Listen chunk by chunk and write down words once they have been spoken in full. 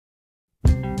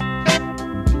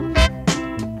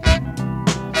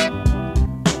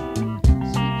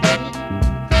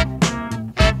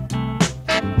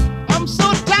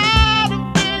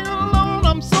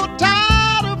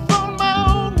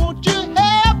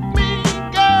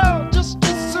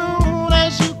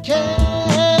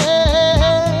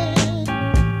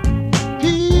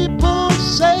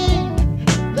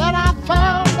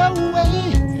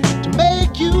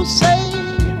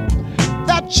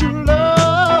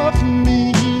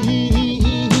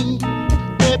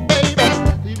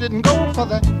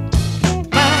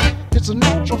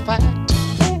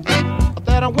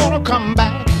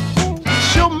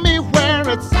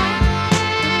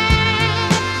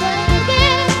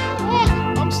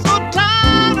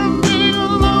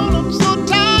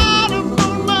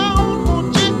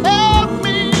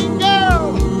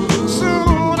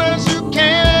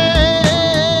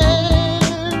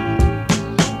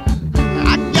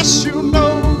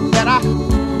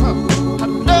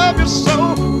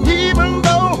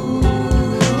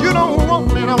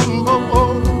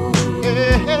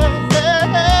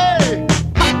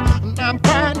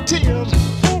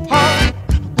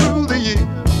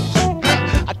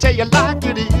tell you like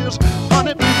it is.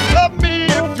 Honey, love me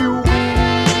if you will.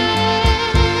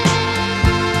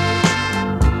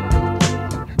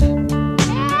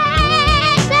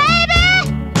 Hey, baby,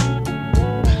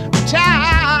 I'm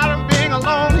tired of being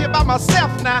alone here by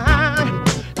myself now.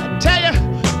 I tell you,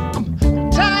 I'm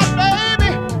tired,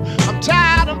 baby. I'm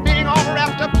tired of being all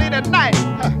wrapped up late at night.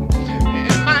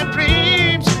 In my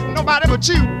dreams, nobody but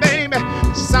you, baby.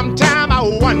 Sometime I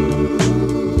wonder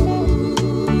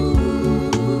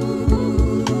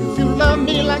if you love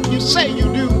me like you say you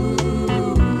do.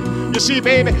 You see,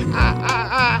 baby,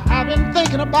 I've been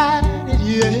thinking about it,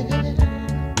 yeah.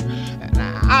 And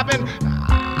I've been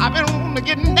wanting to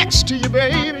get next to you,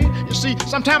 baby. You see,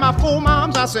 sometimes I fool my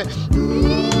arms, I say,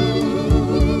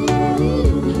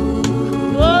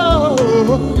 oh,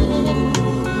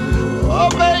 oh,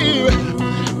 baby.